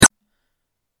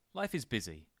Life is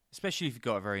busy, especially if you've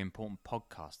got a very important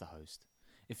podcast to host.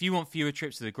 If you want fewer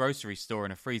trips to the grocery store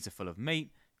and a freezer full of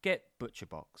meat, get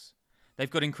ButcherBox. They've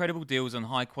got incredible deals on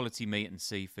high-quality meat and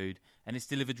seafood, and it's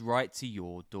delivered right to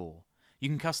your door. You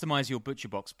can customize your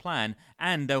ButcherBox plan,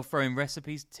 and they'll throw in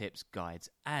recipes, tips, guides,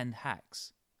 and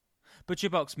hacks.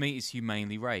 ButcherBox meat is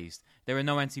humanely raised. There are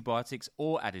no antibiotics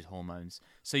or added hormones,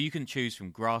 so you can choose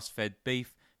from grass-fed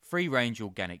beef, free-range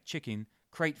organic chicken,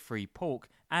 crate-free pork,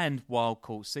 and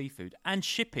wild-caught seafood, and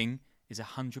shipping is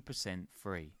 100%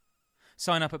 free.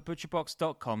 Sign up at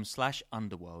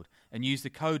butcherbox.com/underworld and use the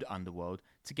code underworld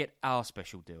to get our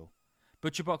special deal.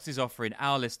 ButcherBox is offering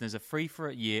our listeners a free for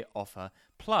a year offer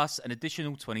plus an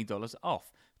additional $20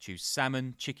 off. Choose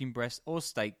salmon, chicken breast, or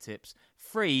steak tips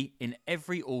free in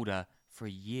every order for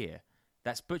a year.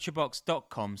 That's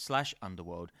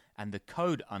butcherbox.com/underworld and the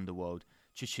code underworld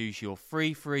to choose your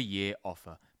free for a year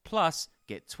offer. Plus,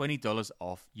 get $20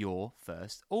 off your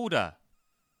first order.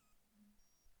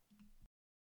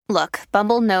 Look,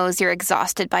 Bumble knows you're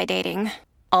exhausted by dating.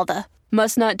 All the,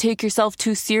 must not take yourself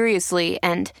too seriously,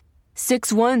 and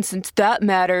 6'1" since that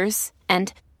matters,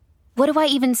 and what do I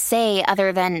even say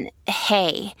other than,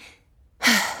 hey?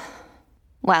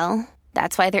 Well,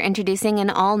 that's why they're introducing an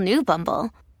all-new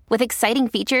Bumble, with exciting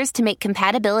features to make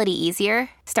compatibility easier,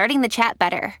 starting the chat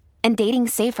better, and dating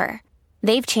safer.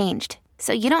 They've changed,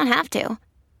 so you don't have to.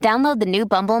 Download the new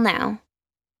Bumble now.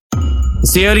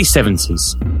 It's the early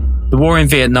 70s. The war in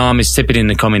Vietnam is tipping in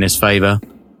the communist favour,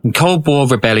 and Cold War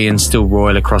rebellions still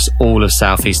roil across all of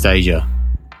Southeast Asia.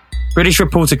 British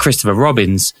reporter Christopher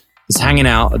Robbins is hanging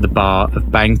out at the bar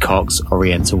of Bangkok's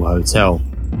Oriental Hotel,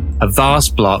 a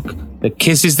vast block that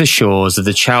kisses the shores of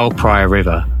the Chao Phraya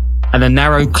River and the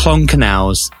narrow Klong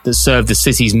canals that serve the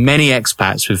city's many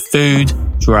expats with food,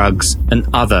 drugs, and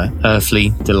other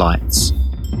earthly delights.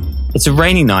 It's a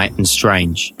rainy night and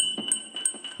strange.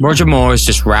 Roger Moore is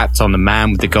just wrapped on the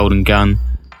man with the golden gun.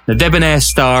 The debonair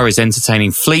star is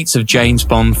entertaining fleets of James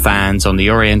Bond fans on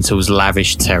the Oriental's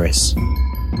lavish terrace.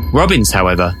 Robbins,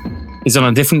 however, is on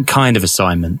a different kind of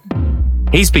assignment.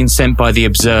 He's been sent by The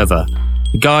Observer,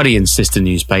 the Guardian's sister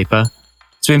newspaper,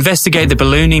 to investigate the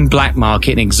ballooning black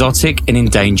market in exotic and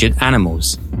endangered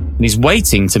animals. And he's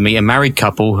waiting to meet a married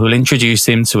couple who'll introduce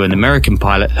him to an American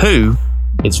pilot who,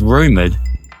 it's rumoured,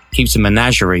 keeps a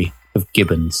menagerie of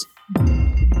gibbons.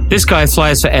 This guy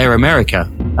flies for Air America,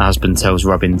 the husband tells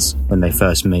Robbins when they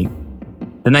first meet.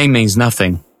 The name means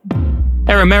nothing.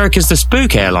 Air America's the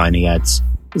spook airline, he adds.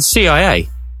 It's CIA.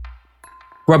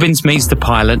 Robbins meets the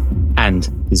pilot and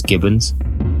his gibbons,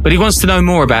 but he wants to know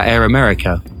more about Air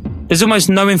America. There's almost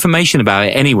no information about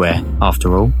it anywhere,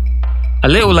 after all. A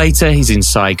little later, he's in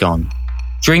Saigon,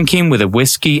 drinking with a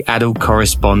whiskey-addled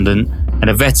correspondent and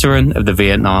a veteran of the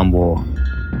Vietnam War.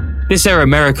 This Air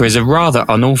America is a rather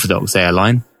unorthodox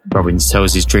airline, Robbins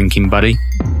tells his drinking buddy,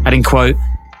 adding, quote,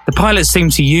 the pilots seem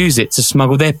to use it to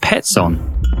smuggle their pets on.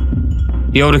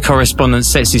 The older correspondent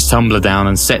sets his tumbler down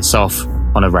and sets off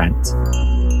on a rant.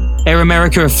 Air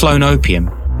America have flown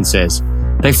opium, he says.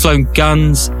 They've flown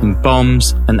guns and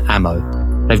bombs and ammo.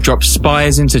 They've dropped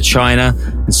spies into China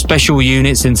and special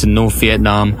units into North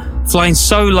Vietnam, flying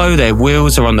so low their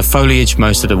wheels are on the foliage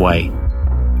most of the way.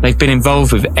 They've been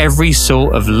involved with every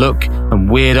sort of look and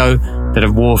weirdo that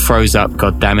a war throws up,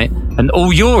 goddammit, and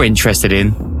all you're interested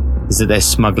in is that they're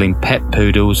smuggling pet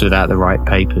poodles without the right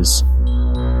papers.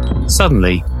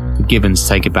 Suddenly, the gibbons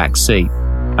take a back seat,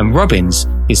 and Robbins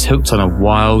is hooked on a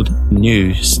wild,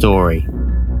 new story.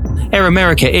 Air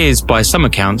America is, by some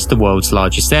accounts, the world's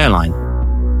largest airline.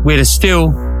 Weirder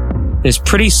still, there's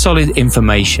pretty solid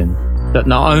information that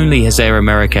not only has Air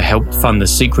America helped fund the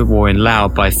secret war in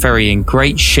Laos by ferrying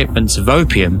great shipments of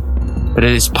opium, but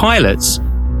its pilots,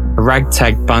 a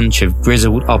ragtag bunch of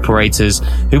grizzled operators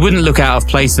who wouldn't look out of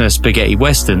place in a spaghetti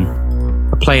western,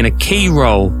 are playing a key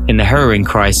role in the heroin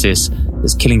crisis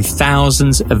that's killing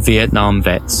thousands of Vietnam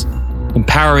vets,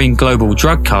 empowering global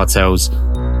drug cartels,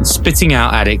 and spitting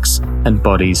out addicts and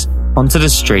bodies onto the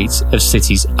streets of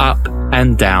cities up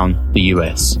and down the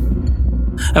US.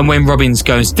 And when Robbins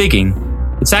goes digging,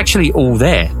 it's actually all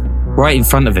there, right in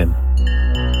front of him.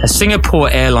 A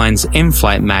Singapore Airlines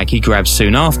in-flight mag he grabs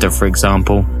soon after, for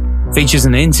example, features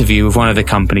an interview with one of the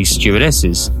company's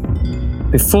stewardesses.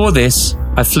 Before this,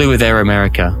 I flew with Air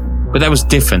America, but that was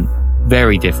different,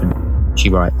 very different, she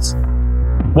writes.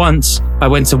 Once, I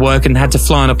went to work and had to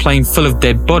fly on a plane full of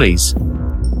dead bodies.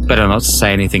 Better not to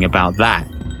say anything about that.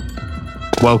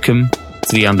 Welcome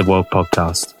to the Underworld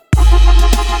Podcast.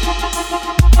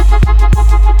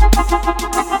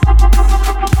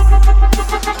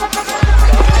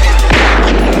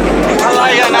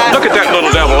 Look at that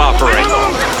little devil operate.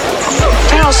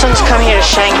 How Sung's come here to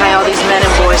Shanghai all these men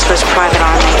and boys for his private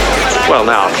army. Well,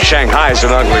 now, Shanghai is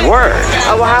an ugly word.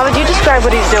 Oh, well, how would you describe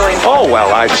what he's doing? Oh,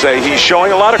 well, I'd say he's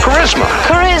showing a lot of charisma.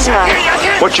 Charisma.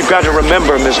 What you've got to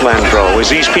remember, Miss Landreau, is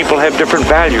these people have different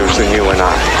values than you and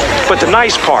I. But the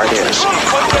nice part is,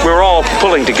 we're all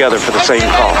pulling together for the same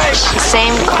cause.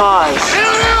 Same cause.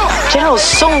 General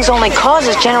Sung's only cause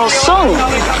is General Sung.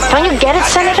 Don't you get it,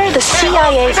 Senator? The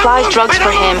CIA flies drugs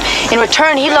for him. In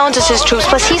return, he loans us his troops,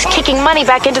 plus he's kicking money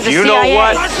back into the CIA. You know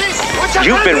what?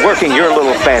 You've been working your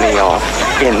little fanny off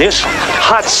in this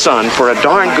hot sun for a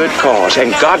darn good cause,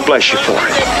 and God bless you for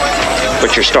it.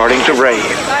 But you're starting to rave.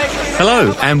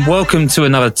 Hello, and welcome to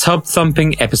another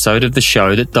tub-thumping episode of the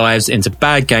show that dives into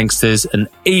bad gangsters and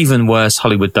even worse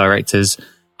Hollywood directors.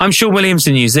 I'm Sean Williams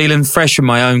in New Zealand, fresh from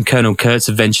my own Colonel Kurt's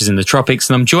adventures in the tropics,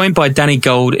 and I'm joined by Danny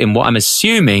Gold in what I'm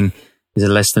assuming is a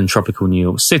less than tropical New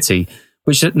York City.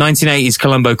 Which 1980s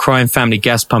Colombo crime family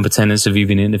gas pump attendants have you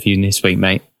been interviewing this week,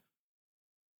 mate?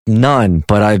 None,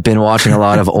 but I've been watching a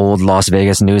lot of old Las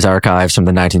Vegas news archives from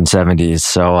the 1970s.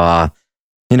 So,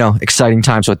 exciting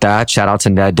times with that. Shout out to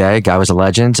Ned Day. Guy was a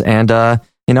legend. And,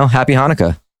 happy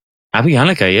Hanukkah. Happy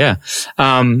Hanukkah, yeah.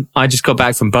 I just got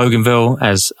back from Bougainville,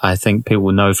 as I think people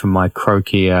will know from my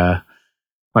croaky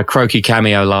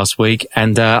cameo last week.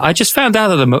 And I just found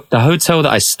out that the hotel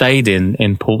that I stayed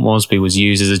in Port Moresby was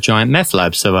used as a giant meth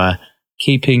lab. So,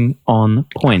 keeping on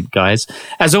point, guys.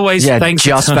 As always, thanks.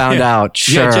 Just found out.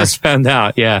 Sure. Yeah, just found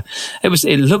out. Yeah.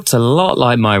 It looked a lot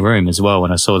like my room as well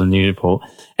when I saw the news report.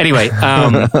 Anyway,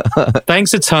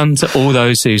 thanks a ton to all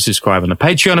those who subscribe on the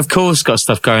Patreon, of course. Got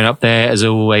stuff going up there, as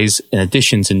always, in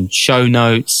addition to show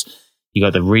notes. You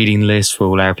got the reading list for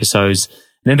all our episodes.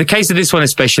 And in the case of this one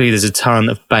especially, there's a ton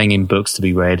of banging books to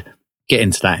be read. Get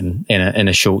into that in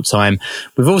a short time.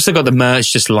 We've also got the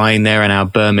merch just lying there in our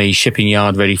Burmese shipping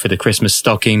yard ready for the Christmas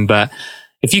stocking. But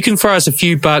if you can throw us a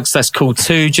few bucks, that's cool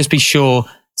too. Just be sure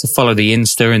to follow the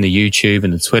Insta and the YouTube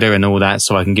and the Twitter and all that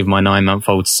so I can give my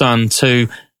 9-month-old son 2,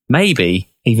 maybe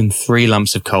even 3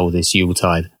 lumps of coal this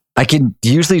Yuletide. I can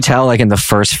usually tell in the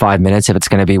first 5 minutes if it's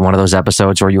going to be one of those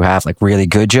episodes where you have really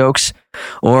good jokes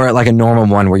or a normal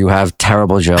one where you have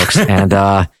terrible jokes.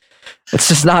 And,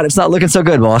 it's not looking so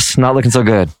good, boss. Not looking so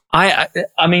good. I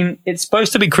mean, it's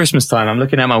supposed to be Christmas time. I'm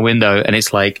looking out my window and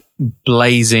it's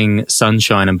blazing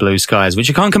sunshine and blue skies, which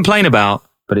I can't complain about,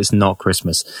 but it's not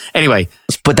Christmas. Anyway.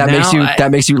 But that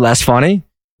makes you less funny?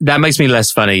 That makes me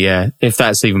less funny, yeah. If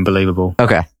that's even believable.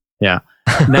 Okay. Yeah.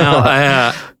 Now,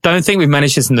 I don't think we've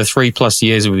managed this in the 3+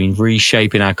 years we've been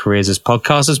reshaping our careers as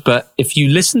podcasters, but if you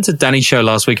listened to Danny's show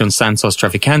last week on Santos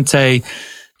Traficante,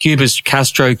 Cuba's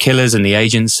Castro Killers and The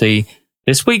Agency,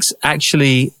 this week's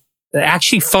actually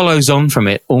follows on from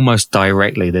it almost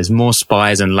directly. There's more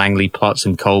Spies and Langley plots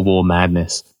and Cold War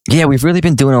madness. Yeah, we've really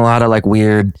been doing a lot of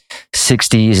weird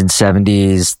 60s and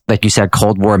 70s, like you said,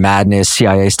 Cold War madness,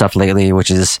 CIA stuff lately, which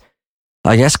is,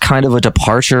 I guess, kind of a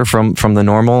departure from the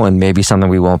normal and maybe something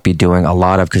we won't be doing a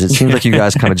lot of because it seems like you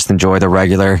guys kind of just enjoy the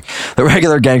regular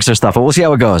gangster stuff. But we'll see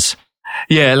how it goes.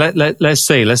 Yeah, let's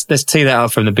see. Let's tee that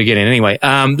up from the beginning. Anyway,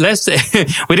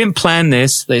 we didn't plan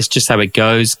this. It's just how it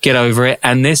goes. Get over it.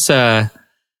 And this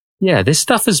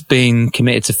stuff has been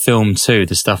committed to film too.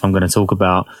 The stuff I'm going to talk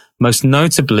about, most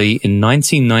notably in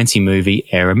 1990 movie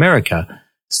Air America,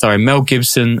 starring Mel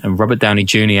Gibson and Robert Downey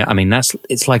Jr. I mean,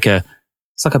 it's like a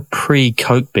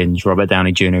pre-coke binge. Robert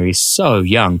Downey Jr. He's so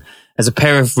young as a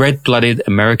pair of red-blooded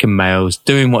American males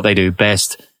doing what they do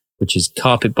best, which is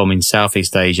carpet bombing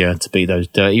Southeast Asia to beat those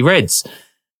dirty Reds.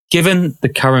 Given the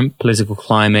current political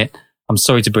climate, I'm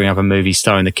sorry to bring up a movie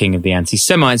starring the king of the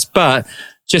anti-Semites, but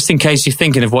just in case you're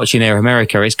thinking of watching Air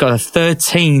America, it's got a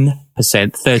 13%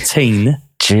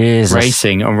 Jesus.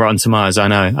 rating on Rotten Tomatoes. I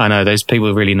know, those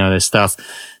people really know their stuff.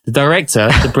 The director,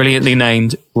 the brilliantly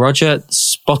named Roger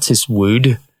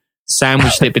Spottiswoode,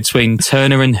 sandwiched it between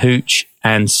Turner and Hooch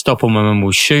and Stop or My Mum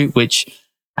Will Shoot, which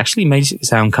actually makes it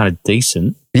sound kind of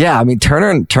decent. Yeah, I mean Turner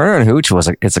and Hooch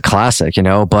it's a classic,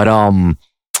 but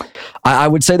I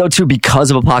would say though too, because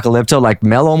of Apocalypto,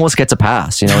 Mel almost gets a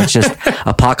pass. It's just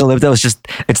Apocalypto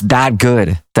it's that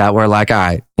good that we're all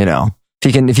right,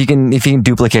 if you can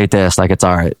duplicate this, it's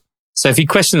all right. So if you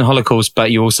question the Holocaust,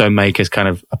 but you also make a kind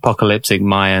of apocalyptic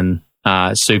Mayan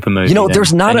super movie,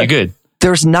 there's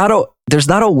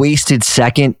not a wasted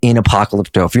second in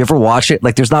Apocalypto. If you ever watch it,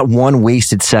 there's not one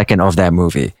wasted second of that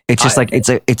movie. It's just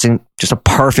it's just a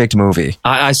perfect movie.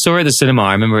 I saw it at the cinema.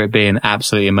 I remember it being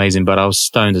absolutely amazing, but I was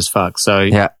stoned as fuck. So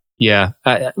yeah,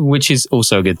 which is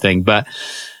also a good thing. But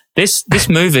this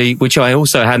movie, which I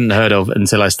also hadn't heard of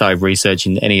until I started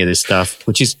researching any of this stuff,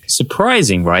 which is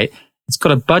surprising, right? It's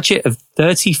got a budget of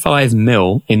 35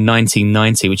 mil in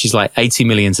 1990, which is like 80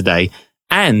 million today.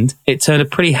 And it turned a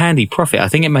pretty handy profit. I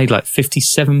think it made like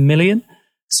 57 million.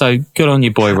 So good on you,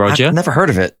 boy, Roger. I've never heard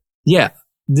of it. Yeah.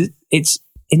 It's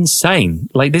insane.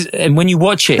 Like this, and when you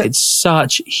watch it, it's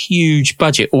such huge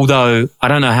budget. Although I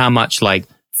don't know how much like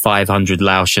 500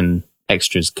 Laotian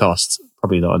extras costs.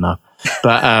 Probably not enough.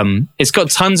 But it's got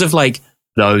tons of like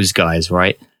those guys,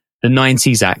 right? The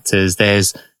 90s actors.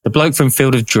 There's the bloke from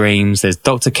Field of Dreams. There's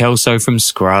Dr. Kelso from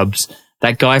Scrubs.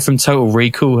 That guy from Total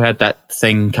Recall had that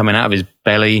thing coming out of his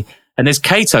belly. And there's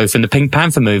Kato from the Pink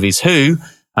Panther movies, who,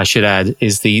 I should add,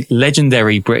 is the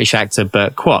legendary British actor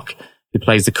Burt Kwok, who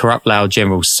plays the corrupt Lao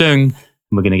General Sung. And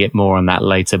we're going to get more on that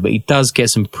later, but he does get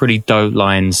some pretty dope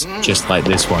lines just like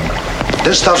this one.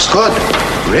 This stuff's good.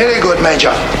 Really good,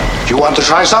 Major. Do you want to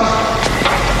try some?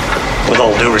 With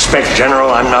all due respect,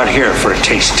 General, I'm not here for a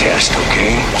taste test,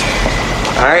 okay?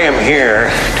 I am here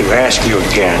to ask you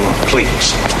again,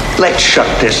 please, let's shut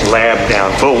this lab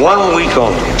down for 1 week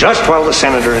only, just while the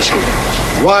senator is here.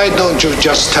 Why don't you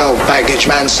just tell baggage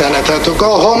man Senator to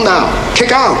go home now?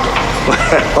 Kick out.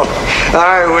 Well,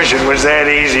 I wish it was that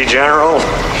easy, General.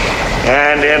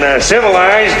 And in a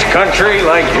civilized country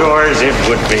like yours, it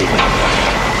would be.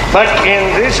 But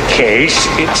in this case,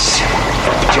 it's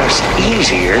just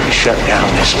easier to shut down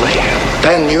this lab.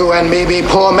 Then you and me be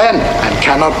poor men and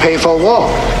cannot pay for war.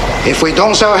 If we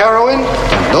don't sell heroin,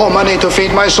 then no money to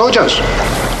feed my soldiers.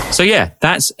 So yeah,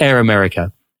 that's Air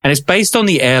America. And it's based on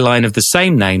the airline of the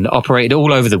same name that operated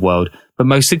all over the world, but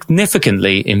most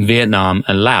significantly in Vietnam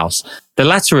and Laos, the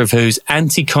latter of whose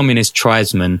anti-communist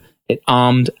tribesmen it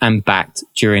armed and backed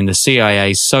during the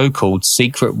CIA's so-called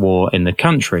secret war in the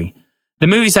country. The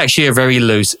movie's actually a very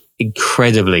loose,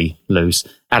 incredibly loose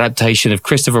adaptation of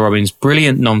Christopher Robin's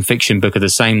brilliant non-fiction book of the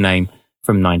same name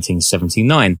from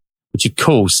 1979, which of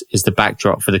course is the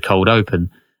backdrop for the cold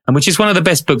open, and which is one of the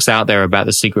best books out there about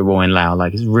the secret war in Laos.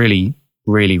 Like, it's really,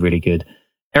 really, really good.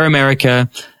 Air America,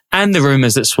 and the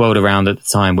rumours that swirled around at the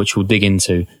time, which we'll dig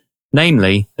into,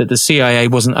 namely that the CIA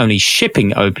wasn't only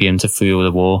shipping opium to fuel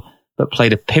the war, but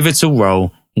played a pivotal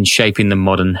role in shaping the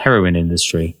modern heroin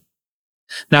industry.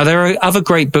 Now, there are other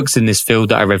great books in this field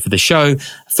that I read for the show.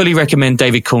 I fully recommend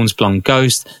David Korn's Blonde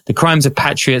Ghost, The Crimes of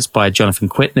Patriots by Jonathan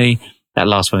Whitney. That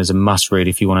last one is a must read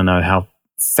if you want to know how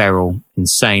feral,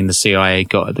 insane the CIA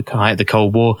got at the height of the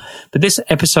Cold War. But this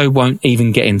episode won't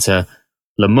even get into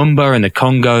Lumumba and the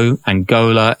Congo,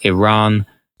 Angola, Iran,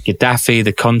 Gaddafi,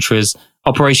 the Contras,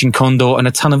 Operation Condor, and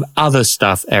a ton of other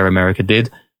stuff Air America did.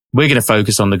 We're going to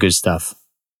focus on the good stuff.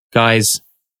 Guys,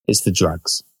 it's the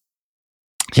drugs.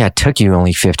 Yeah, it took you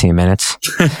only 15 minutes.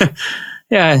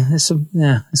 It's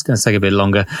going to take a bit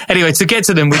longer. Anyway, to get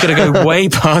to them, we're going to go way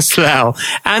past Laos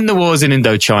and the wars in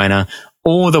Indochina,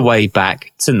 all the way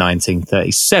back to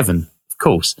 1937. Of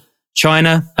course,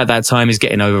 China at that time is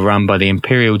getting overrun by the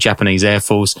Imperial Japanese Air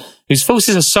Force, whose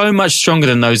forces are so much stronger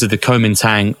than those of the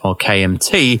Kuomintang or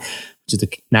KMT, which is the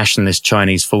nationalist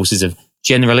Chinese forces of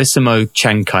Generalissimo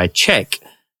Chiang Kai-shek,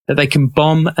 that they can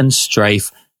bomb and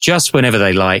strafe just whenever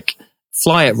they like,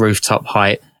 fly at rooftop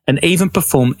height, and even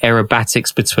perform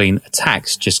aerobatics between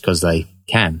attacks just because they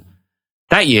can.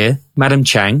 That year, Madame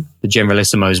Chiang, the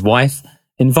Generalissimo's wife,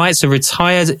 invites a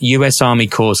retired US Army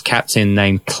Corps captain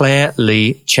named Claire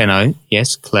Lee Cheno,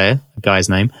 yes, Claire, a guy's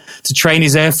name, to train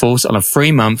his Air Force on a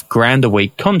 3-month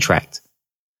grand-a-week contract.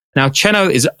 Now, Cheno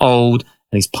is old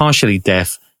and he's partially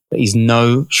deaf, but he's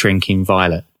no shrinking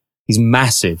violet. He's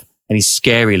massive and he's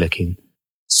scary looking.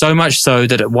 So much so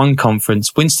that at one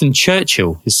conference, Winston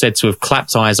Churchill is said to have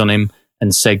clapped eyes on him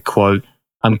and said, quote,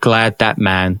 "I'm glad that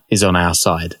man is on our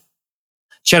side."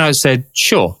 Cheno said,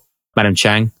 "Sure, Madam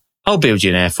Chiang, I'll build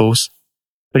you an Air Force."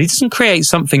 But he doesn't create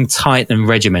something tight and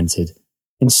regimented.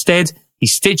 Instead, he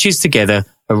stitches together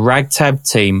a ragtag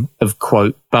team of,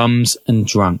 quote, bums and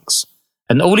drunks.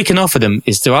 And all he can offer them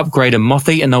is to upgrade a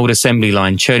moth-eaten old assembly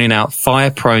line churning out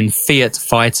fire-prone Fiat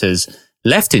fighters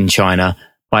left in China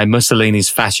by Mussolini's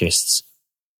fascists.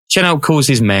 Cheno calls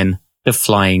his men the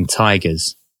Flying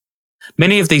Tigers.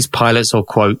 Many of these pilots or,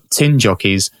 quote, tin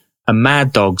jockeys are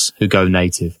mad dogs who go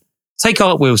native. Take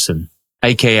Art Wilson,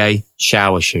 aka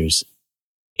Shower Shoes.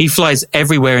 He flies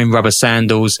everywhere in rubber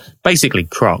sandals, basically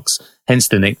Crocs, hence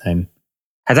the nickname.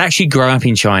 Had actually grown up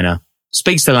in China,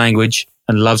 speaks the language,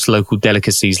 and loves local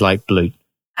delicacies like bloot,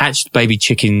 hatched baby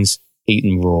chickens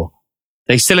eaten raw.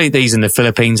 They still eat these in the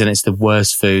Philippines, and it's the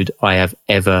worst food I have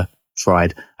ever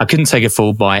tried. I couldn't take a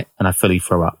full bite, and I fully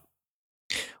threw up.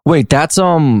 Wait, that's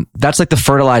like the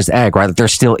fertilized egg, right? That they're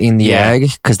still in the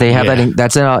egg, because they have that.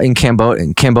 That's in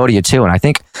Cambodia too. And I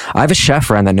think I have a chef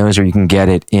friend that knows where you can get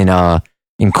it in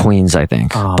in Queens, I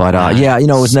think. Yeah, you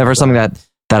know, it was never something that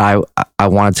I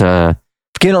wanted to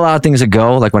give a lot of things a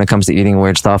go, like when it comes to eating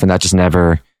weird stuff, and that just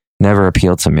never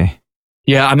appealed to me.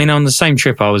 Yeah, I mean, on the same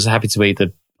trip, I was happy to eat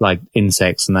the like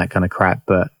insects and that kind of crap,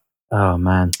 but oh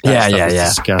man, that stuff is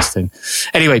disgusting.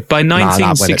 Anyway, by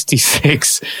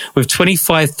 1966, with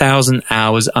 25,000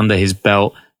 hours under his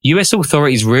belt, US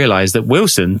authorities realized that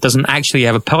Wilson doesn't actually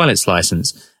have a pilot's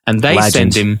license, and they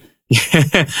send him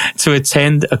to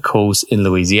attend a course in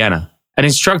Louisiana. An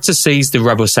instructor sees the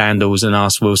rubber sandals and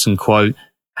asks Wilson, quote,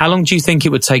 "How long do you think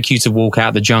it would take you to walk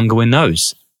out the jungle in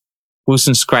those?"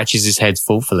 Wilson scratches his head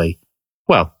thoughtfully.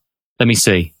 "Well, let me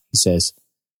see," he says.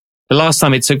 "The last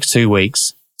time it took 2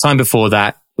 weeks. Time before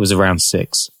that, it was around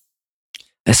 6.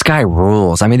 This guy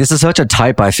rules. I mean, this is such a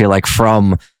type, I feel like,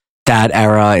 from that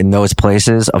era in those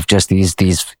places of just these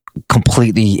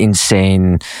completely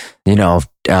insane, you know,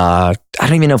 I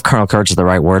don't even know if Colonel Kurtz is the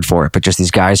right word for it, but just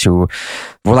these guys who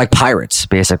were like pirates,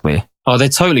 basically. Oh, they're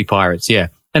totally pirates, yeah.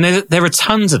 And there are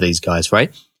tons of these guys,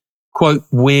 right? Quote,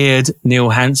 Weird Neil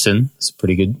Hansen, that's a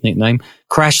pretty good nickname,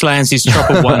 crash lands his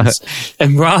chopper once,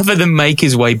 and rather than make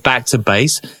his way back to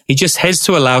base, he just heads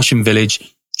to a Laotian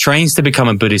village, trains to become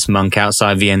a Buddhist monk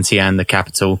outside Vientiane, the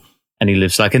capital, and he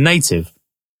lives like a native.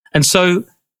 And so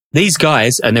these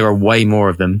guys, and there are way more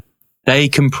of them, they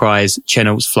comprise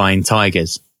Chennault's Flying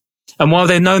Tigers. And while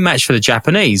they're no match for the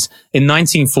Japanese, in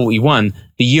 1941,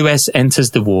 the US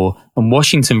enters the war and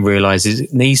Washington realizes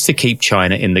it needs to keep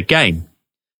China in the game.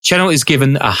 Chennault is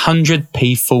given 100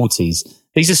 P-40s.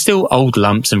 These are still old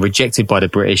lumps and rejected by the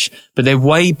British, but they're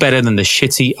way better than the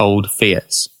shitty old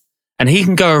Fiats. And he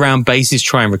can go around bases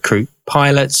try and recruit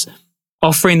pilots,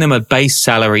 offering them a base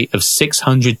salary of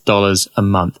 $600 a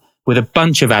month, with a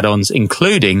bunch of add-ons,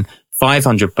 including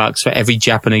 $500 for every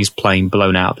Japanese plane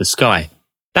blown out of the sky.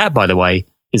 That, by the way,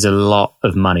 is a lot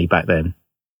of money back then.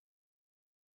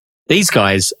 These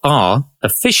guys are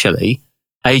officially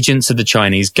agents of the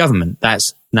Chinese government.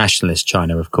 That's nationalist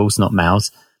China, of course, not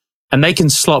Mao's. And they can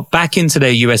slot back into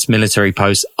their US military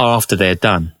posts after they're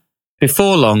done.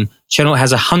 Before long, Chennault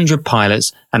has 100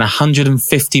 pilots and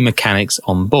 150 mechanics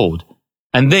on board.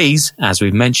 And these, as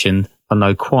we've mentioned, are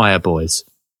no choir boys.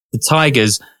 The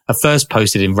Tigers are first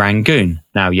posted in Rangoon,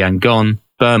 now Yangon,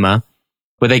 Burma,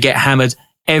 where they get hammered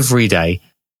every day,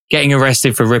 getting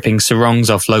arrested for ripping sarongs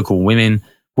off local women,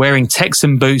 wearing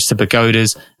Texan boots to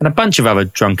pagodas, and a bunch of other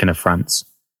drunken affronts.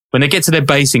 When they get to their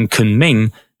base in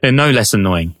Kunming, they're no less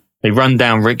annoying. They run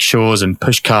down rickshaws and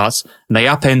push carts, and they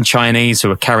upend Chinese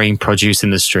who are carrying produce in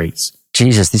the streets.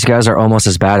 Jesus, these guys are almost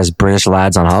as bad as British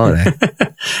lads on holiday.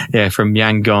 Yeah, from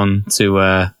Yangon to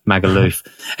Magaluf.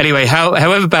 Anyway,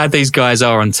 however bad these guys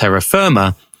are on terra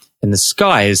firma, in the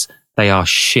skies, they are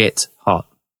shit hot.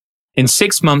 In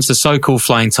 6 months, the so-called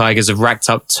Flying Tigers have racked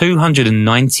up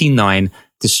 299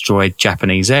 destroyed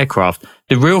Japanese aircraft.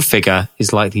 The real figure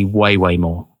is likely way, way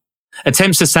more.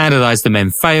 Attempts to standardize the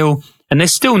men fail, and they're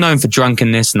still known for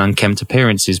drunkenness and unkempt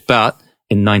appearances, but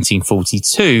in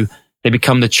 1942, they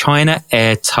become the China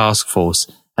Air Task Force,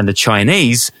 and the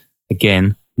Chinese,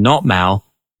 again, not Mao,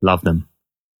 love them.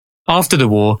 After the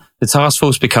war, the task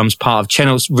force becomes part of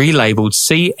Chennault's relabeled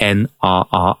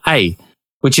CNRRA,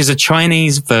 which is a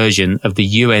Chinese version of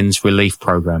the UN's relief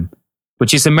program,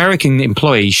 which is American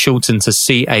employees shortened to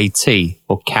CAT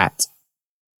or CAT.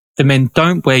 The men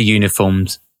don't wear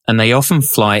uniforms, and they often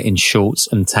fly in shorts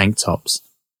and tank tops.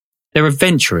 They're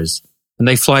adventurers, and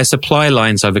they fly supply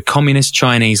lines over communist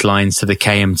Chinese lines to the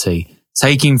KMT,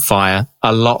 taking fire,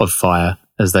 a lot of fire,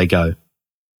 as they go.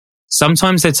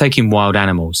 Sometimes they're taking wild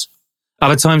animals.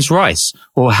 Other times rice,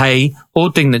 or hay, or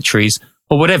dignitaries,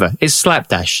 or whatever. It's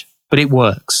slapdash, but it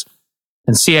works.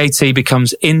 And CAT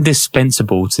becomes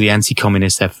indispensable to the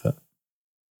anti-communist effort.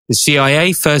 The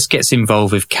CIA first gets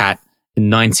involved with CAT in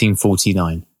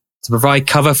 1949 to provide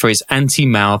cover for its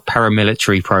anti-Mao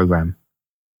paramilitary program.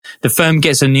 The firm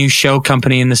gets a new shell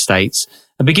company in the States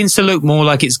and begins to look more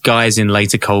like its guys in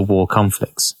later Cold War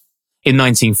conflicts. In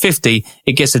 1950,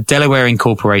 it gets a Delaware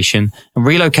incorporation and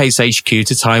relocates HQ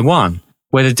to Taiwan,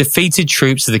 where the defeated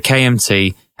troops of the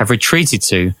KMT have retreated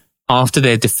to after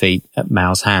their defeat at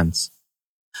Mao's hands.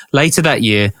 Later that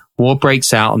year, war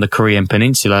breaks out on the Korean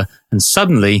Peninsula, and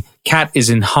suddenly, CAT is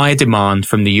in high demand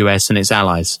from the US and its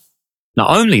allies. Not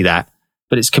only that,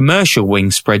 but its commercial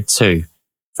wings spread too,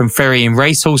 from ferrying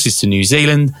racehorses to New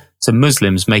Zealand to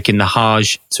Muslims making the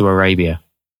Hajj to Arabia.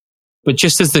 But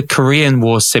just as the Korean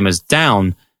War simmers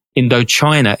down,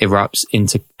 Indochina erupts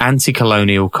into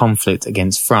anti-colonial conflict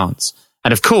against France.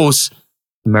 And of course,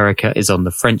 America is on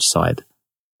the French side.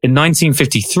 In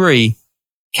 1953,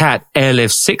 CAT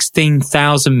airlifts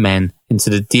 16,000 men into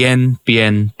the Dien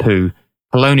Bien Phu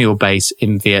colonial base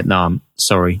in Vietnam.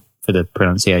 Sorry for the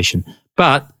pronunciation.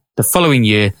 But the following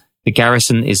year, the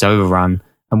garrison is overrun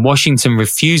and Washington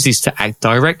refuses to act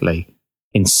directly.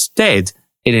 Instead,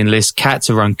 it enlists CAT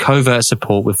to run covert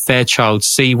support with Fairchild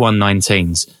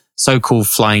C-119s, so-called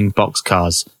flying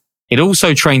boxcars. It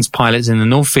also trains pilots in the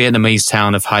North Vietnamese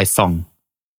town of Hai Phong.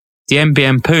 Dien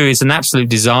Bien Phu is an absolute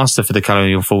disaster for the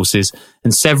colonial forces,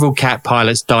 and several CAT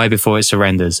pilots die before it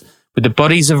surrenders, with the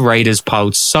bodies of raiders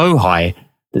piled so high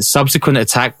that subsequent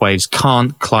attack waves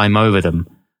can't climb over them,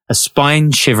 a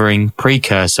spine-shivering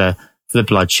precursor for the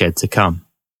bloodshed to come.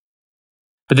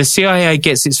 But the CIA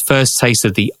gets its first taste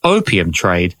of the opium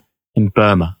trade in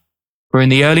Burma, where in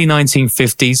the early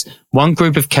 1950s, one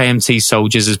group of KMT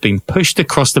soldiers has been pushed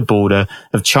across the border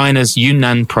of China's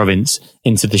Yunnan province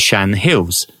into the Shan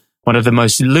Hills, one of the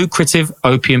most lucrative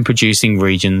opium-producing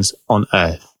regions on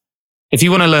Earth. If you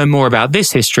want to learn more about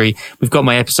this history, we've got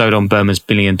my episode on Burma's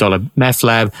billion-dollar meth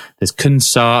lab. There's Kun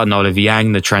Sa and Oliver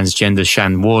Yang, the transgender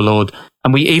Shan warlord,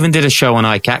 and we even did a show on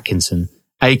Ike Atkinson,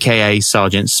 aka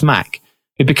Sergeant Smack,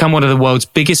 who'd become one of the world's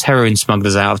biggest heroin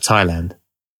smugglers out of Thailand.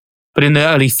 But in the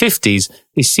early 50s,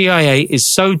 the CIA is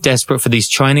so desperate for these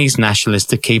Chinese nationalists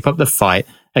to keep up the fight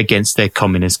against their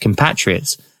communist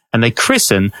compatriots, and they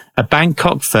christen a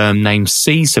Bangkok firm named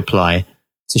Sea Supply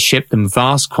to ship them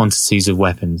vast quantities of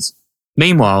weapons.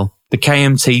 Meanwhile, the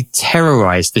KMT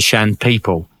terrorize the Shan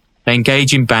people. They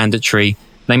engage in banditry.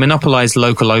 They monopolize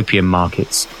local opium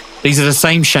markets. These are the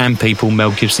same Shan people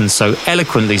Mel Gibson so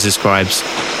eloquently describes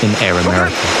in Air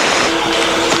America.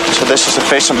 So this is the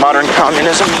face of modern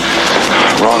communism?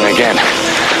 Wrong again.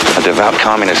 A devout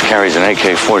communist carries an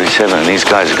AK-47, and these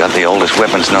guys have got the oldest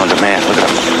weapons known to man. Look at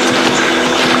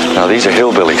them. Now, these are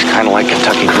hillbillies, kind of like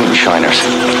Kentucky moonshiners.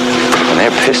 And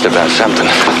they're pissed about something.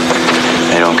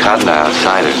 They don't cotton to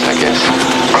outsiders, I guess.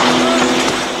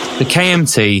 The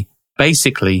KMT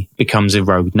basically becomes a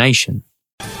rogue nation.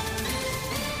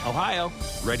 Ohio,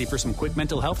 ready for some quick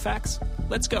mental health facts?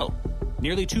 Let's go.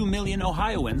 Nearly 2 million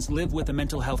Ohioans live with a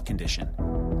mental health condition.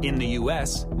 In the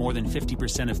U.S., more than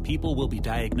 50% of people will be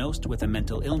diagnosed with a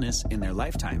mental illness in their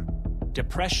lifetime.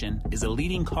 Depression is a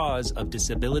leading cause of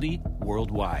disability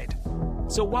worldwide.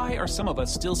 So why are some of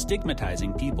us still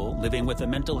stigmatizing people living with a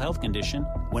mental health condition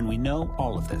when we know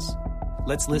all of this?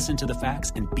 Let's listen to the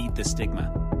facts and beat the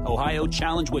stigma. Ohio,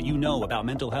 challenge what you know about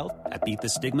mental health at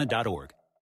beatthestigma.org.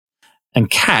 And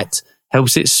CAT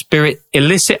helps it spirit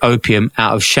illicit opium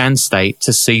out of Shan State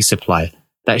to Sea Supply,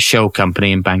 that shell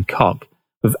company in Bangkok,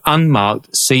 with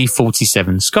unmarked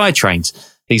C-47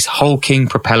 Skytrains, these hulking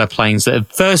propeller planes that have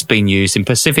first been used in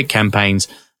Pacific campaigns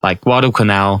like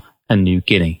Guadalcanal and New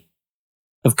Guinea.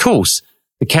 Of course,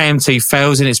 the KMT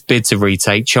fails in its bid to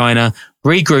retake China,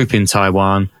 regroup in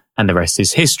Taiwan, and the rest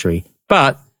is history.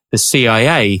 But the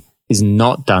CIA is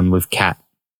not done with CAT.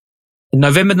 In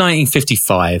November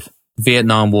 1955, the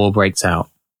Vietnam War breaks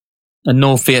out, and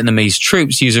North Vietnamese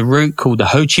troops use a route called the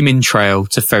Ho Chi Minh Trail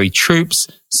to ferry troops,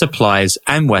 supplies,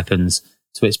 and weapons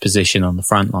to its position on the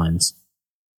front lines.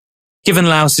 Given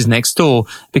Laos is next door,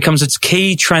 it becomes a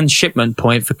key transshipment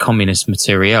point for communist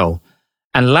materiel,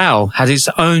 and Laos has its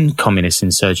own communist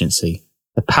insurgency,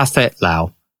 the Pathet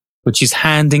Lao, which is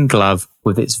hand in glove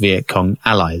with its Viet Cong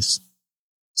allies.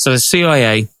 So the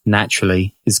CIA,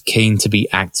 naturally, is keen to be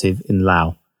active in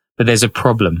Laos, but there's a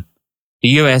problem. The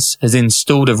US has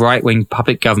installed a right-wing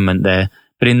puppet government there,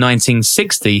 but in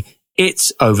 1960,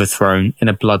 it's overthrown in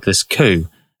a bloodless coup.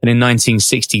 And in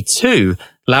 1962,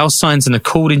 Laos signs an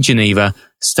accord in Geneva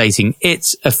stating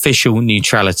its official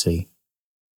neutrality.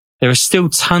 There are still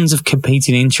tons of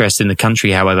competing interests in the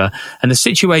country, however, and the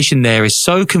situation there is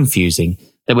so confusing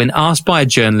that when asked by a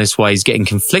journalist why he's getting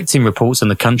conflicting reports on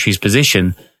the country's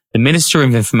position, the Minister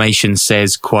of Information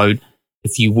says, quote,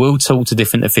 "If you will talk to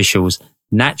different officials,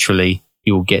 naturally,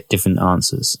 you will get different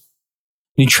answers."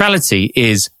 Neutrality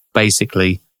is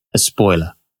basically a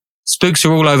spoiler. Spooks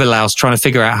are all over Laos trying to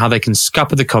figure out how they can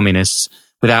scupper the communists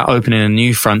without opening a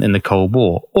new front in the Cold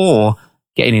War or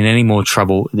getting in any more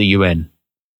trouble at the UN.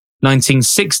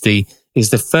 1960 is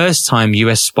the first time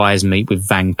US spies meet with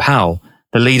Vang Pao,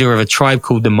 the leader of a tribe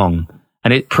called the Hmong,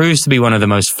 and it proves to be one of the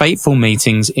most fateful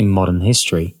meetings in modern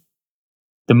history.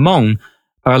 The Hmong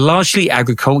are a largely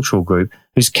agricultural group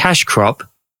whose cash crop,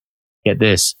 get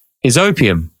this, is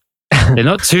opium. They're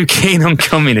not too keen on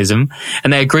communism,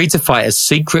 and they agreed to fight a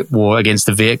secret war against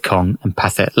the Viet Cong and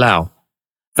Pathet Lao.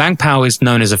 Vang Pao is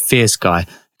known as a fierce guy who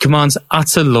commands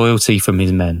utter loyalty from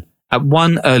his men. At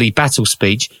one early battle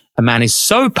speech, a man is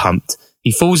so pumped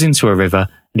he falls into a river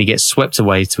and he gets swept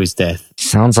away to his death.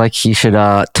 Sounds like he should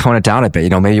tone it down a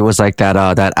bit. Maybe it was like that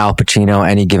Al Pacino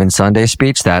Any Given Sunday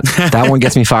speech. That one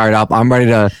gets me fired up. I'm ready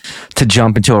to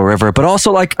jump into a river. But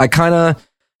also, like, I kind of,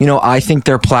 I think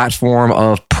their platform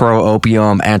of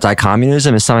pro-opium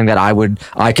anti-communism is something that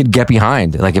I could get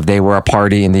behind. Like, if they were a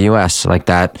party in the U.S. like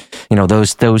that,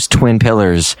 those twin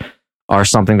pillars are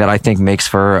something that I think makes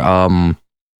for,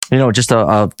 just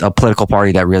a political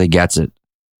party that really gets it.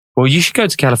 Well, you should go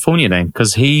to California then,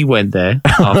 because he went there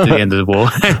after the end of the war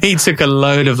and he took a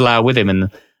load of Lao with him.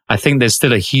 And I think there's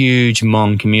still a huge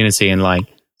Hmong community in like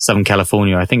Southern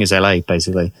California. I think it's LA,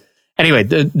 basically. Anyway,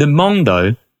 the Hmong,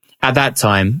 though, at that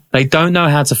time, they don't know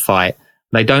how to fight.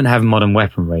 They don't have modern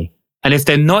weaponry. And if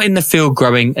they're not in the field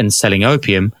growing and selling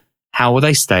opium, how will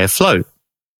they stay afloat?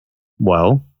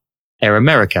 Well, Air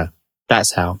America.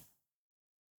 That's how.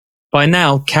 By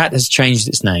now, CAT has changed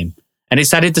its name, and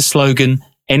it's added the slogan,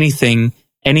 anything,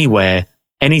 anywhere,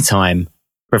 anytime,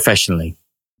 professionally.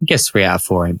 I guess 3 out of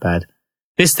 4 ain't bad.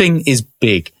 This thing is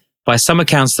big. By some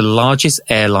accounts, the largest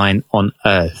airline on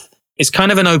Earth. It's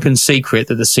kind of an open secret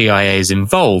that the CIA is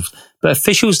involved, but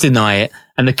officials deny it,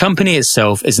 and the company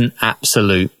itself is an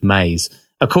absolute maze.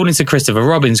 According to Christopher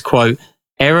Robbins, quote,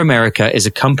 Air America is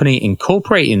a company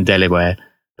incorporated in Delaware,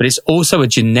 but it's also a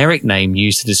generic name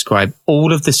used to describe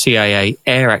all of the CIA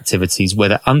air activities,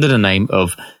 whether under the name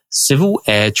of Civil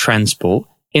Air Transport,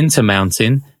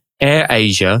 Intermountain, Air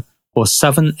Asia, or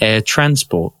Southern Air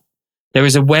Transport. There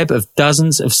is a web of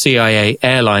dozens of CIA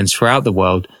airlines throughout the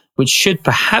world, which should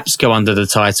perhaps go under the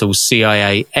title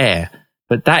CIA Air,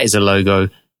 but that is a logo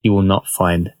you will not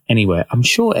find anywhere. I'm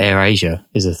sure Air Asia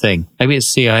is a thing. Maybe it's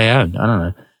CIA owned. I don't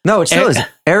know. No, it still is.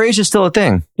 Air Asia is still a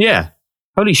thing. Yeah.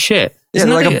 Holy shit. Yeah,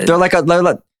 they're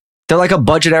like a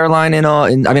budget airline in I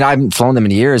mean, I haven't flown them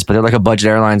in years, but they're like a budget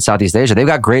airline in Southeast Asia. They've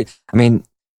got great. I mean,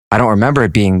 I don't remember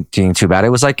it being too bad. It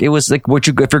was like what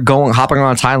if you're hopping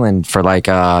around Thailand for like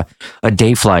a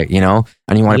day flight, and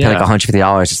you want to pay like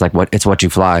 $150. It's like it's what you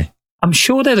fly. I'm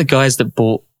sure they're the guys that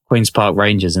bought Queen's Park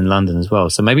Rangers in London as well.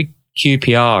 So maybe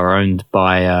QPR are owned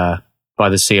by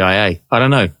the CIA. I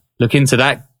don't know. Look into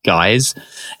that, guys.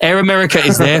 Air America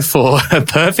is therefore a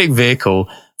perfect vehicle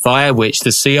via which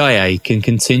the CIA can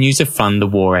continue to fund the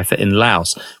war effort in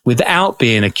Laos without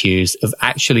being accused of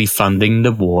actually funding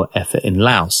the war effort in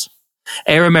Laos.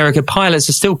 Air America pilots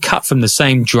are still cut from the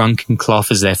same drunken cloth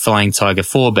as their Flying Tiger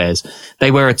forebears. They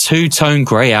wear a two-tone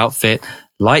grey outfit,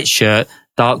 light shirt,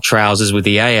 dark trousers with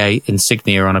the AA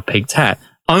insignia on a peaked hat.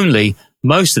 Only,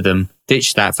 most of them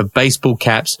ditch that for baseball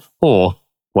caps or,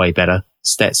 way better,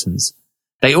 Stetsons.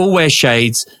 They all wear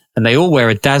shades and they all wear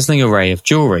a dazzling array of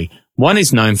jewellery. One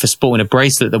is known for sporting a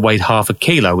bracelet that weighed half a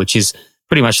kilo, which is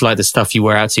pretty much like the stuff you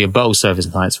wear out to your bottle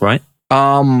service nights, right?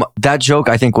 That joke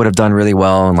I think would have done really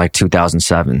well in like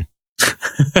 2007.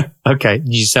 Okay,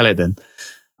 you sell it then.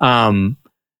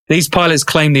 These pilots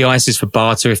claim the ice is for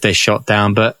barter if they're shot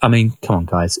down, but I mean, come on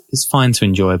guys, it's fine to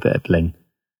enjoy a bit of bling.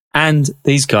 And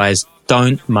these guys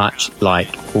don't much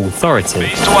like authority.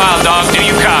 Base to Wild Dog, do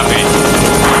you copy?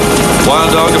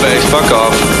 Wild Dog to base, fuck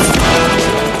off.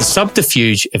 The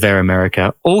subterfuge of Air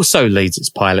America also leads its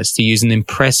pilots to use an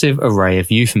impressive array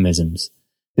of euphemisms.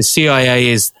 The CIA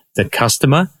is the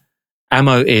customer,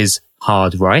 ammo is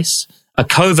hard rice, a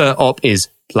covert op is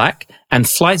black, and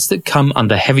flights that come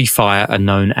under heavy fire are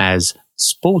known as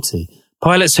sporty.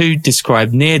 Pilots who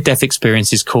describe near-death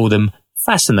experiences call them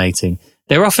fascinating.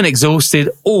 They're often exhausted,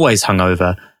 always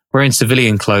hungover, wearing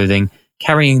civilian clothing,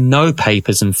 carrying no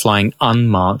papers and flying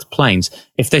unmarked planes.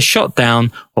 If they're shot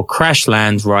down or crash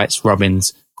land, writes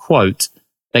Robbins, quote,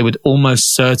 they would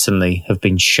almost certainly have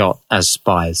been shot as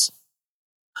spies.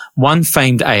 One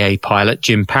famed AA pilot,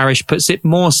 Jim Parrish, puts it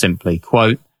more simply,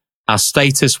 quote, our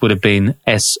status would have been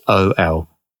SOL,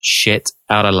 shit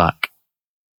out of luck.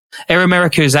 Air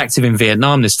America is active in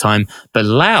Vietnam this time, but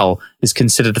Laos is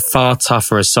considered a far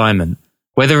tougher assignment.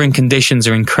 Weathering conditions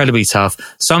are incredibly tough.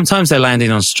 Sometimes they're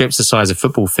landing on strips the size of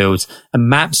football fields, and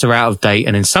maps are out of date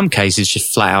and in some cases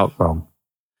just flat out wrong.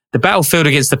 The battlefield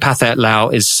against the Pathet Lao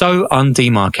is so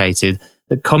undemarcated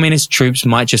that communist troops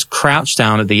might just crouch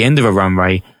down at the end of a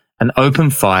runway and open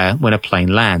fire when a plane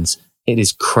lands. It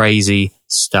is crazy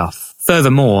stuff.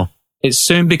 Furthermore, it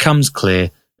soon becomes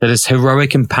clear that as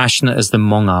heroic and passionate as the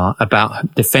Hmong are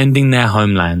about defending their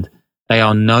homeland, they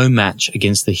are no match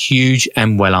against the huge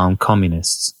and well-armed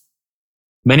communists.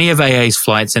 Many of AA's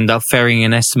flights end up ferrying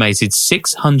an estimated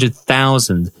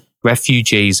 600,000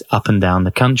 refugees up and down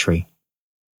the country.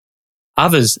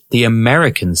 Others, the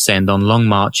Americans, send on long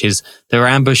marches that are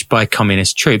ambushed by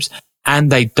communist troops,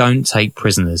 and they don't take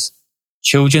prisoners.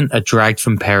 Children are dragged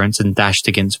from parents and dashed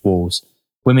against walls.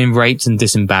 Women raped and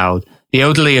disemboweled. The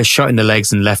elderly are shot in the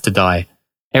legs and left to die.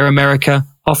 Air America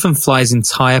often flies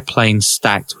entire planes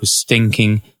stacked with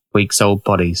stinking, weeks-old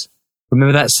bodies.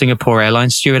 Remember that Singapore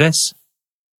Airlines stewardess?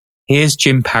 Here's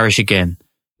Jim Parrish again,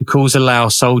 who calls the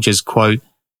Laos soldiers, quote,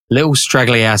 little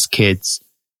straggly-ass kids.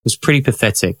 It was pretty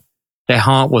pathetic. Their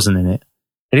heart wasn't in it.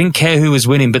 They didn't care who was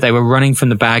winning, but they were running from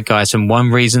the bad guys for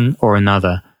one reason or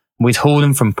another. We'd haul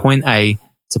them from point A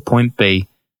to point B,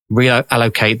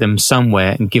 reallocate them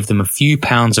somewhere and give them a few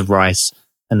pounds of rice,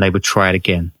 and they would try it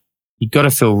again. You've got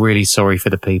to feel really sorry for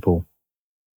the people.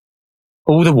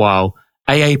 All the while,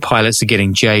 AA pilots are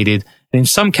getting jaded and in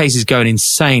some cases going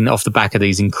insane off the back of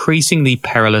these increasingly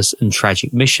perilous and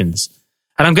tragic missions.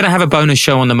 And I'm going to have a bonus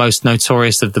show on the most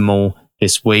notorious of them all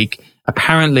this week,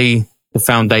 apparently the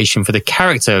foundation for the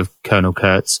character of Colonel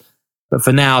Kurtz. But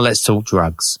for now, let's talk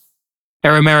drugs.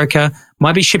 Air America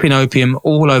might be shipping opium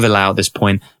all over Laos at this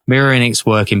point, mirroring its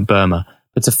work in Burma.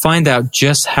 But to find out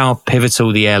just how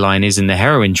pivotal the airline is in the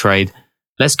heroin trade,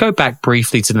 let's go back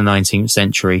briefly to the 19th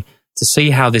century to see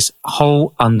how this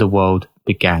whole underworld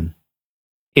began.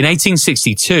 In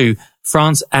 1862,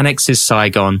 France annexes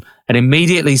Saigon and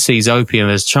immediately sees opium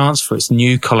as a chance for its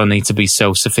new colony to be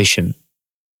self-sufficient.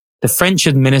 The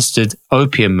French-administered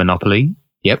opium monopoly,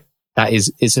 yep, that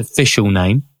is its official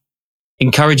name,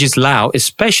 encourages Laos,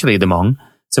 especially the Hmong,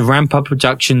 to ramp up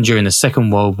production during the Second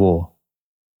World War.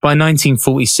 By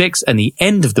 1946 and the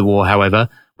end of the war, however,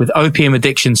 with opium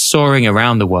addiction soaring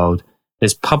around the world,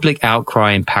 there's public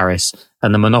outcry in Paris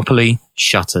and the monopoly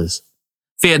shutters.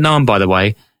 Vietnam, by the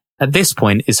way, at this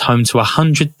point is home to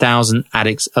 100,000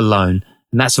 addicts alone,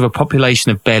 and that's of a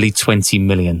population of barely 20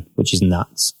 million, which is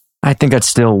nuts. I think that's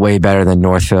still way better than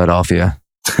North Philadelphia.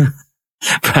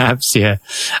 Perhaps, yeah.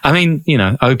 I mean,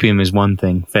 opium is one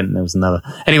thing, fentanyl is another.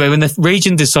 Anyway, when the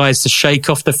region decides to shake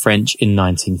off the French in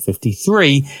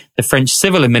 1953, the French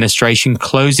civil administration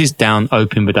closes down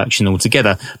opium production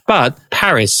altogether. But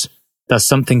Paris does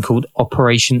something called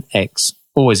Operation X,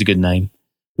 always a good name,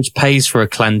 which pays for a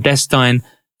clandestine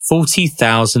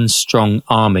 40,000 strong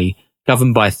army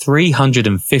governed by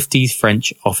 350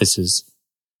 French officers.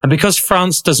 And because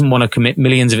France doesn't want to commit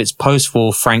millions of its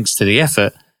post-war francs to the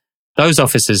effort, those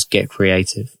officers get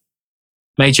creative.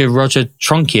 Major Roger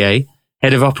Tronquier,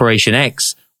 head of Operation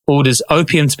X, orders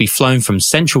opium to be flown from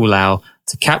central Laos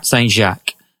to Cap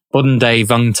Saint-Jacques, modern-day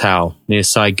Vung Tau, near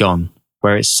Saigon,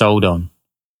 where it's sold on.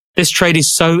 This trade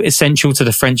is so essential to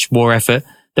the French war effort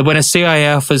that when a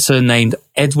CIA officer named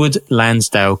Edward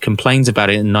Lansdale complains about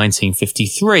it in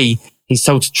 1953, he's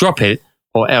told to drop it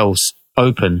or else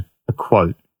open a,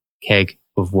 quote, keg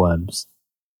of worms.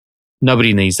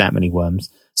 Nobody needs that many worms.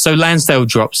 So Lansdale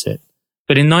drops it.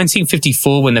 But in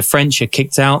 1954, when the French are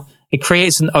kicked out, it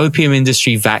creates an opium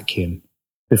industry vacuum.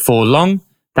 Before long,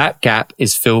 that gap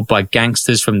is filled by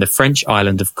gangsters from the French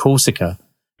island of Corsica,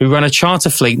 who run a charter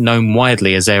fleet known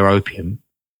widely as Air Opium.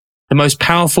 The most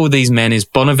powerful of these men is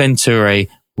Bonaventure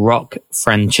Roch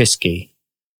Francisci,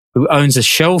 who owns a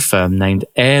shell firm named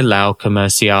Air Lao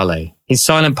Commerciale. His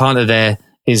silent partner there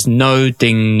is No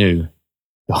Ding Nu.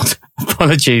 God,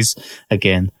 apologies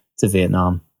again to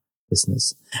Vietnam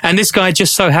listeners. And this guy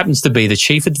just so happens to be the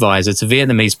chief advisor to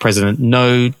Vietnamese President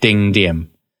No Dinh Diem,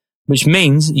 which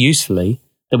means, usefully,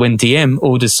 that when Diem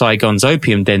orders Saigon's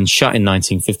opium den shut in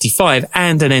 1955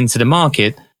 and an end to the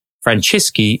market,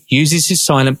 Francisci uses his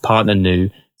silent partner Nu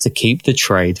to keep the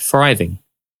trade thriving.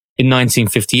 In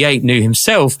 1958, Nu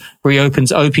himself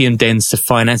reopens opium dens to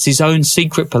finance his own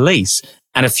secret police,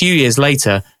 and a few years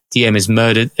later, Diem is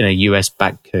murdered in a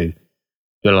US-backed coup.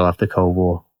 You'll love the Cold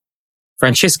War.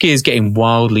 Francisci is getting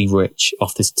wildly rich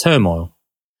off this turmoil.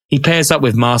 He pairs up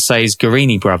with Marseille's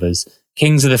Guarini brothers,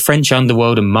 kings of the French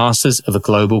underworld and masters of a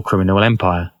global criminal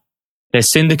empire. Their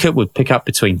syndicate would pick up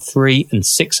between 300 and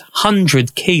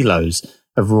 600 kilos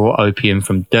of raw opium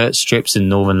from dirt strips in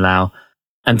northern Laos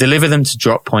and deliver them to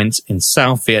drop points in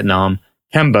South Vietnam,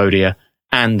 Cambodia,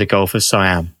 and the Gulf of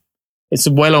Siam. It's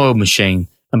a well-oiled machine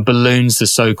and balloons the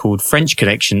so-called French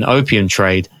Connection opium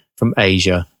trade from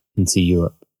Asia into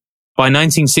Europe. By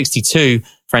 1962,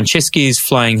 Francisci is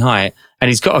flying high and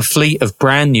he's got a fleet of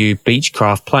brand new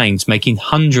Beechcraft planes making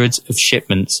hundreds of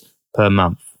shipments per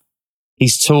month.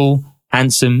 He's tall,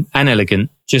 handsome and elegant,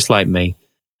 just like me,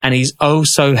 and he's oh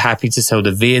so happy to tell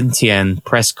the Vientiane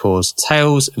press corps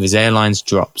tales of his airline's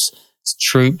drops to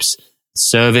troops,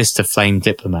 service to famed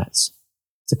diplomats.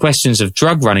 To questions of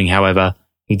drug running, however,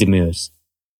 he demurs.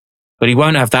 But he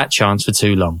won't have that chance for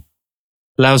too long.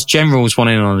 Laos generals want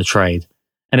in on the trade,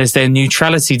 and as their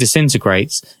neutrality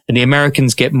disintegrates and the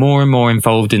Americans get more and more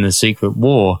involved in the secret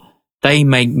war, they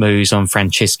make moves on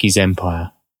Francisci's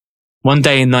empire. One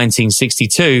day in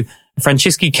 1962, a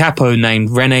Francisci capo named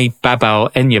René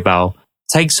Babal Enyabal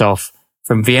takes off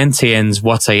from Vientiane's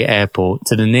Ouattara airport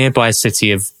to the nearby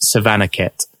city of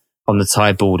Savannakhet on the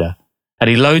Thai border, and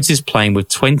he loads his plane with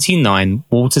 29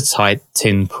 watertight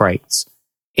tin crates,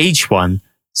 each one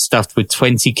stuffed with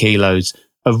 20 kilos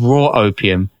of raw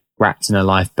opium wrapped in a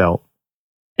life belt.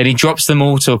 Then he drops them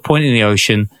all to a point in the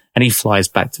ocean and he flies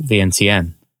back to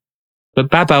Vientiane. But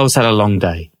Babal's had a long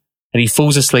day and he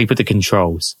falls asleep at the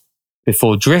controls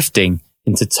before drifting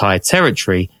into Thai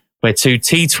territory where two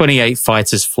T-28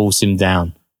 fighters force him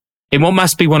down. In what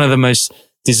must be one of the most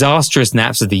disastrous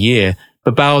naps of the year,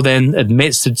 Babal then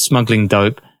admits to smuggling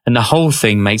dope and the whole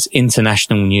thing makes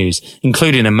international news,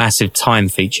 including a massive Time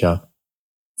feature.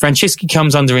 Francisci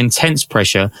comes under intense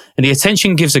pressure and the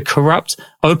attention gives a corrupt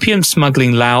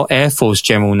opium-smuggling Lao Air Force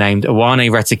general named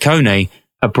Awane Ratikone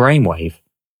a brainwave.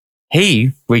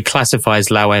 He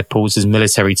reclassifies Lao airports as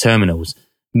military terminals,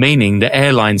 meaning the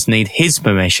airlines need his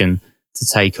permission to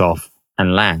take off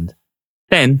and land.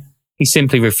 Then, he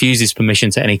simply refuses permission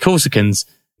to any Corsicans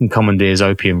and commandeers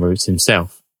opium routes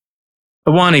himself.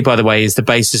 Awane, by the way, is the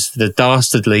basis for the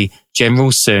dastardly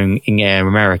General Sung in Air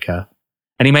America,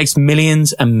 and he makes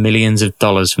millions and millions of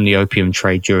dollars from the opium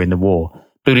trade during the war,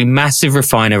 building massive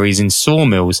refineries and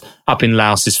sawmills up in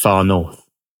Laos's far north.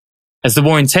 As the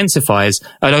war intensifies,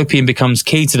 opium becomes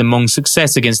key to the Hmong's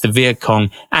success against the Viet Cong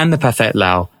and the Pathet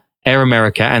Lao. Air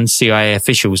America and CIA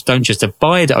officials don't just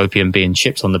abide opium being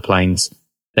shipped on the planes,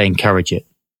 they encourage it.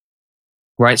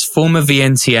 Writes former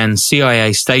Vientiane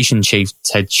CIA station chief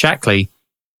Ted Shackley,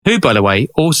 who, by the way,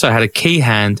 also had a key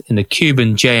hand in the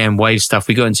Cuban JM Wave stuff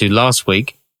we got into last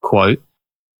week, quote,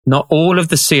 "Not all of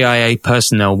the CIA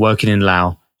personnel working in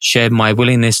Laos shared my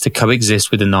willingness to coexist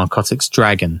with the narcotics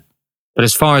dragon. But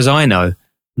as far as I know,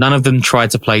 none of them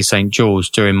tried to play St. George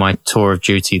during my tour of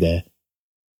duty there."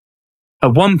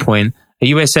 At one point, a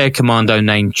US air commando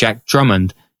named Jack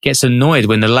Drummond gets annoyed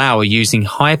when the Lao are using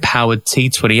high-powered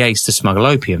T-28s to smuggle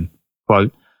opium.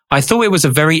 Quote, "I thought it was a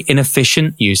very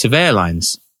inefficient use of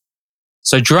airlines."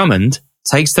 So Drummond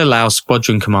takes the Lao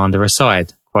squadron commander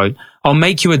aside. Quote, "I'll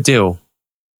make you a deal.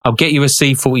 I'll get you a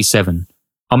C-47.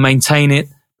 I'll maintain it,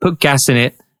 put gas in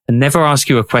it, and never ask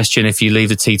you a question if you leave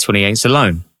the T-28s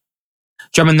alone."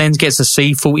 Drummond then gets a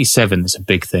C-47, that's a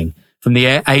big thing, from the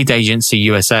aid agency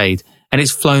USAID, and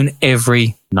it's flown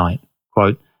every night.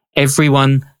 Quote,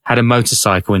 "Everyone had a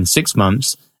motorcycle in 6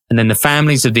 months, and then the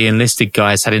families of the enlisted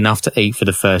guys had enough to eat for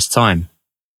the first time."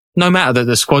 No matter that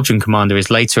the squadron commander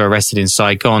is later arrested in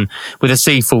Saigon with a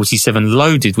C-47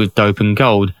 loaded with dope and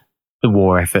gold, the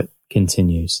war effort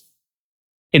continues.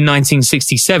 In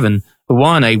 1967,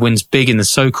 Awane wins big in the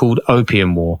so-called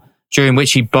Opium War, during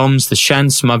which he bombs the Shan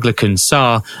smuggler Kun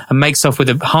Sa and makes off with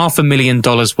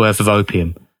 $500,000 worth of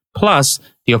opium, plus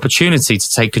the opportunity to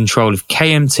take control of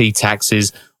KMT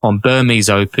taxes on Burmese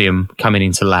opium coming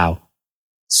into Laos.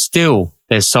 Still,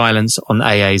 there's silence on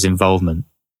AA's involvement.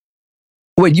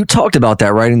 Wait, you talked about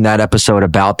that right in that episode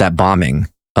about that bombing.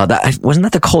 Wasn't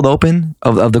that the cold open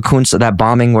of the Kunz, that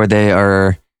bombing where they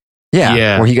are,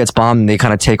 where he gets bombed and they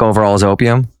kind of take over all his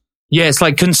opium? Yeah, it's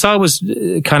like Kun Sa was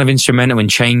kind of instrumental in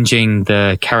changing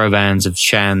the caravans of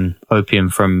Shan opium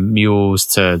from mules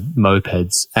to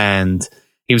mopeds, and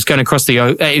he was going across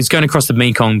the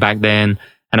Mekong back then.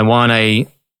 And Awane,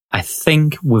 I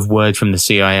think, with word from the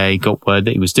CIA, got word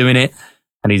that he was doing it,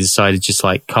 and he decided just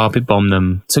like carpet bomb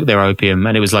them, took their opium,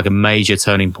 and it was like a major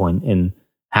turning point in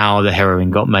how the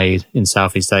heroin got made in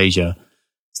Southeast Asia.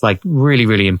 It's like really,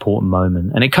 really important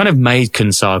moment, and it kind of made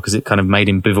Kun Sa because it kind of made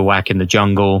him bivouac in the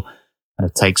jungle.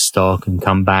 Take stock and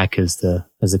come back as the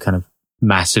kind of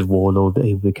massive warlord that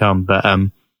he would become. But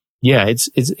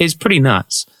it's pretty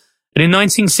nuts. And in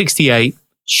 1968,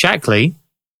 Shackley,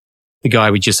 the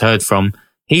guy we just heard from,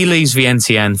 he leaves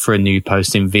Vientiane for a new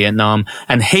post in Vietnam,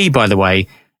 and he, by the way,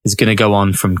 is going to go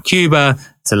on from Cuba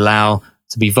to Laos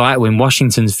to be vital in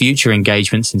Washington's future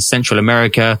engagements in Central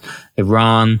America,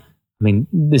 Iran. I mean,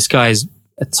 this guy is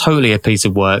totally a piece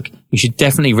of work. You should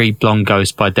definitely read Blonde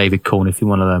Ghost by David Korn if you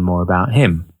want to learn more about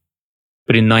him.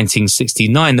 But in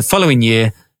 1969, the following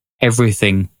year,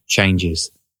 everything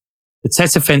changes. The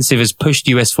Tet Offensive has pushed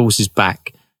US forces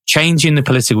back, changing the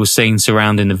political scene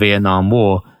surrounding the Vietnam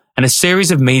War, and a series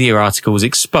of media articles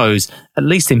expose, at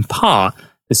least in part,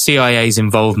 the CIA's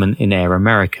involvement in Air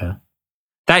America.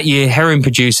 That year, heroin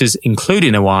producers,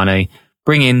 including Awane,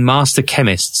 bring in master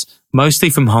chemists,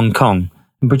 mostly from Hong Kong,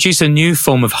 and produce a new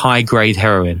form of high-grade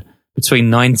heroin, between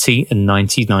 90 and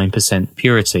 99%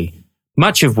 purity,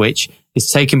 much of which is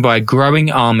taken by a growing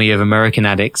army of American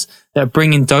addicts that are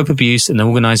bringing dope abuse and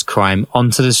organized crime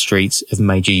onto the streets of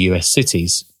major US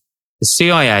cities. the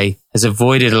CIA has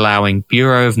avoided allowing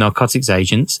Bureau of Narcotics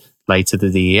agents, later the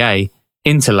DEA,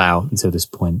 into Laos until this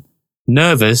point,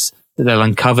 nervous that they'll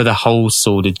uncover the whole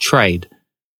sordid trade.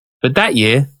 But that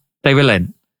year, they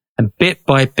relent, and bit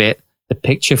by bit, the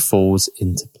picture falls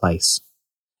into place.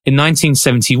 In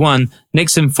 1971,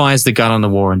 Nixon fires the gun on the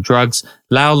war on drugs,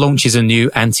 Laos launches a new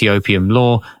anti-opium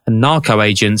law, and narco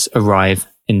agents arrive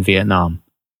in Vietnam.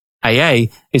 AA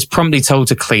is promptly told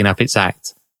to clean up its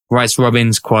act. Writes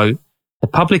Robbins, quote, "The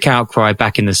public outcry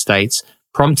back in the States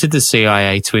prompted the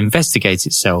CIA to investigate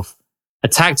itself, a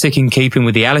tactic in keeping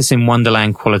with the Alice in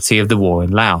Wonderland quality of the war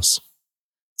in Laos.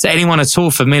 To anyone at all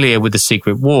familiar with the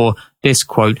secret war, this,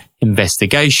 quote,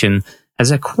 investigation has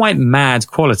a quite mad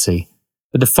quality.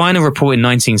 But the final report in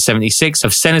 1976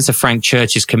 of Senator Frank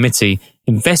Church's committee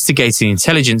investigating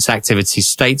intelligence activities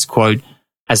states, quote,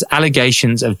 as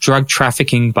allegations of drug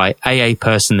trafficking by AA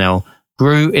personnel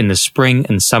grew in the spring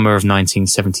and summer of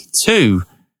 1972,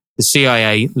 the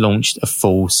CIA launched a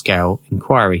full-scale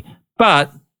inquiry.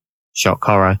 But, shock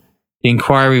horror, the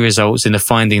inquiry results in the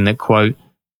finding that, quote,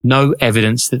 no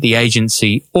evidence that the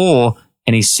agency or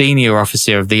any senior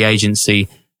officer of the agency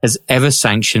has ever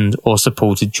sanctioned or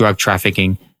supported drug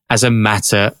trafficking as a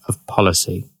matter of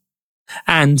policy.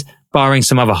 And, barring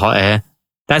some other hot air,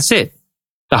 that's it.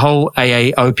 The whole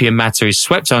AA opium matter is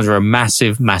swept under a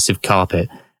massive, massive carpet.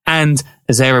 And,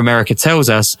 as Air America tells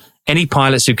us, any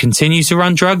pilots who continue to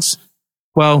run drugs,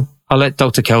 well, I'll let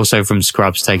Dr. Kelso from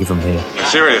Scrubs take it from here.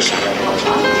 Seriously,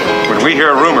 when we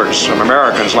hear rumors of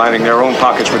Americans lining their own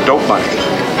pockets with dope money,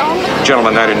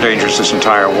 gentlemen, that endangers this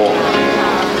entire war.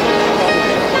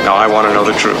 Now, I want to know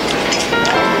the truth.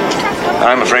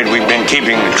 I'm afraid we've been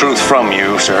keeping the truth from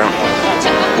you, sir.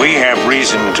 We have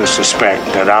reason to suspect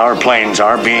that our planes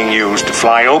are being used to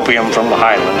fly opium from the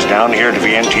highlands down here to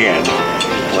Vientiane,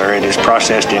 where it is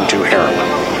processed into heroin.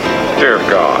 Dear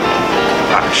God.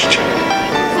 Hush.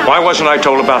 Why wasn't I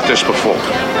told about this before?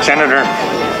 Senator,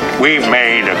 we've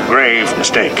made a grave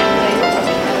mistake.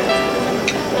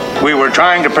 We were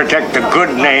trying to protect the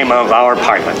good name of our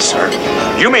pilots, sir.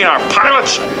 You mean our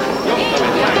pilots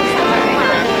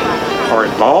are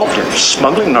involved in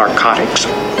smuggling narcotics?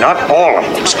 Not all of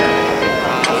them,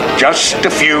 sir. Just a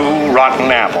few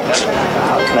rotten apples.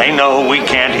 They know we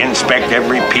can't inspect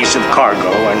every piece of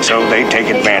cargo, and so they take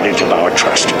advantage of our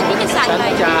trust.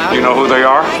 You know who they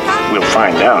are? We'll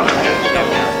find out.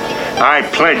 I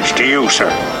pledge to you, sir.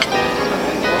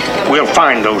 We'll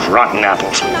find those rotten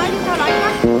apples.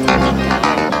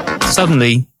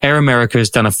 Suddenly, Air America has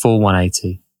done a full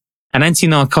 180. And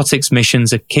anti-narcotics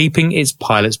missions are keeping its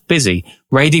pilots busy,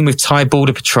 raiding with Thai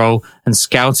Border Patrol and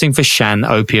scouting for Shan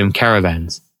opium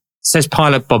caravans. Says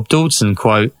pilot Bob Dawson,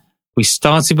 quote, we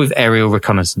started with aerial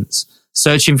reconnaissance,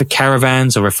 searching for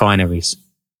caravans or refineries.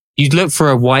 You'd look for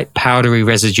a white powdery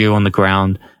residue on the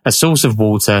ground, a source of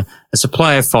water, a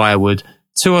supply of firewood,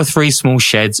 2 or 3 small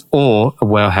sheds, or a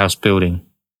warehouse building.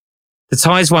 The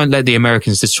Thais won't let the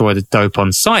Americans destroy the dope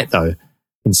on site, though,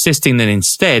 insisting that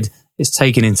instead it's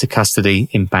taken into custody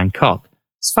in Bangkok.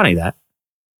 It's funny that.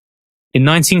 In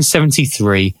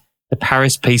 1973, the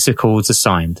Paris Peace Accords are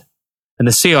signed, and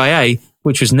the CIA,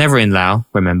 which was never in Laos,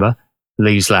 remember,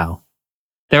 leaves Laos.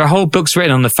 There are whole books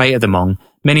written on the fate of the Hmong,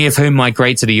 many of whom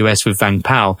migrate to the US with Vang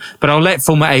Pao, but I'll let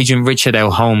former agent Richard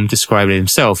L. Holm describe it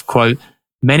himself, quote,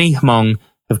 many Hmong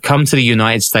have come to the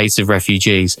United States as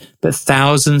refugees, but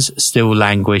thousands still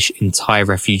languish in Thai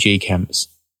refugee camps.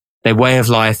 Their way of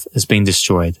life has been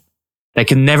destroyed. They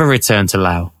can never return to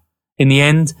Laos. In the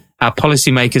end, our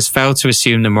policymakers failed to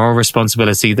assume the moral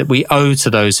responsibility that we owe to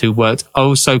those who worked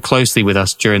oh so closely with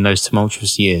us during those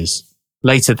tumultuous years.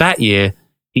 Later that year,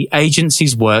 the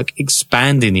agency's work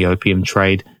expanding the opium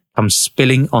trade comes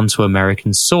spilling onto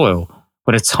American soil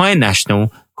when a Thai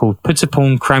national called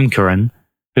Puttapong Kramkuran,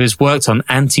 who has worked on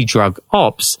anti-drug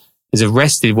ops, is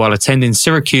arrested while attending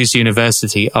Syracuse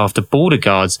University after border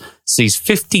guards seize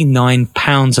 59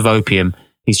 pounds of opium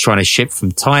he's trying to ship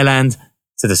from Thailand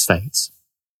to the States.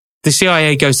 The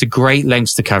CIA goes to great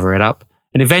lengths to cover it up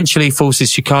and eventually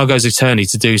forces Chicago's attorney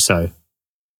to do so.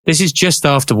 This is just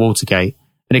after Watergate,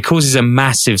 and it causes a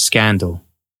massive scandal.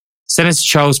 Senator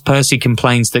Charles Percy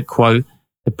complains that, quote,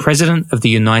 the President of the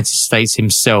United States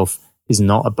himself is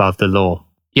not above the law.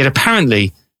 Yet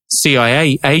apparently,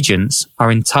 CIA agents are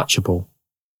untouchable.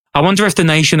 I wonder if the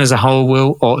nation as a whole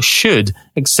will or should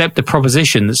accept the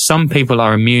proposition that some people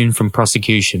are immune from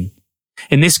prosecution.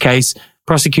 In this case,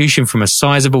 prosecution from a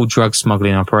sizable drug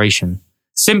smuggling operation,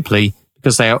 simply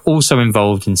because they are also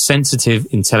involved in sensitive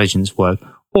intelligence work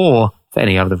or for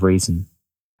any other reason.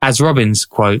 As Robbins,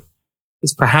 quote,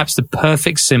 it's perhaps the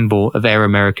perfect symbol of Air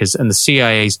America's and the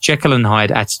CIA's Jekyll and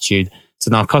Hyde attitude to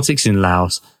narcotics in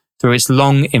Laos through its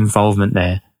long involvement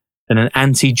there, then an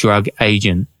anti-drug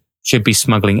agent should be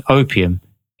smuggling opium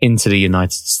into the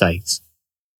United States.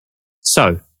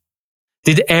 So,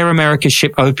 did Air America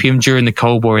ship opium during the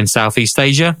Cold War in Southeast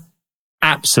Asia?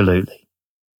 Absolutely.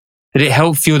 Did it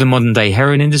help fuel the modern-day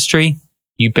heroin industry?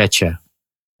 You betcha.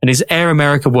 And is Air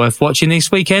America worth watching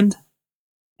this weekend?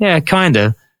 Yeah,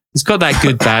 kinda. It's got that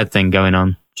good bad thing going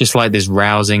on, just like this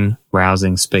rousing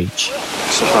speech.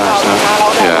 Surprised, huh?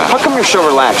 Yeah. How come you're so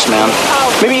relaxed, man?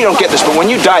 Maybe you don't get this, but when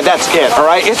you die, that's it, all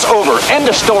right? It's over. End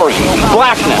of story.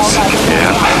 Blackness.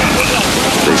 Yeah.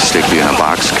 They stick you in a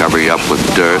box, cover you up with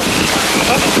dirt,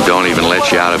 and don't even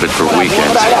let you out of it for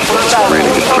weekends. It's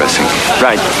really depressing.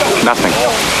 Right. Nothing.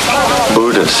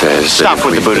 Buddha says Stop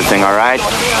with the Buddha thing, all right?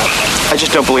 I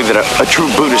just don't believe that a true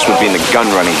Buddhist would be in the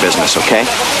gun-running business, okay?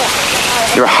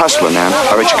 You're a hustler, man.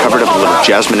 All right, you covered up a little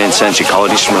jasmine incense, you call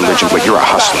it Eastern religion, but you're a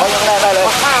hustler.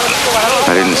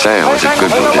 I didn't say I was a good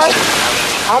Buddhist.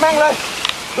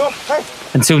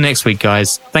 Until next week,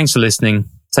 guys, thanks for listening.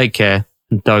 Take care,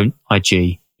 and don't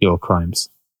IG your crimes.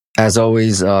 As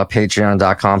always,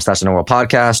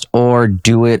 patreon.com/underworldpodcast, or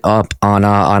do it up on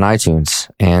iTunes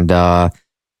and I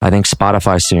think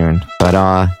Spotify soon. But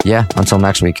yeah, until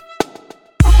next week.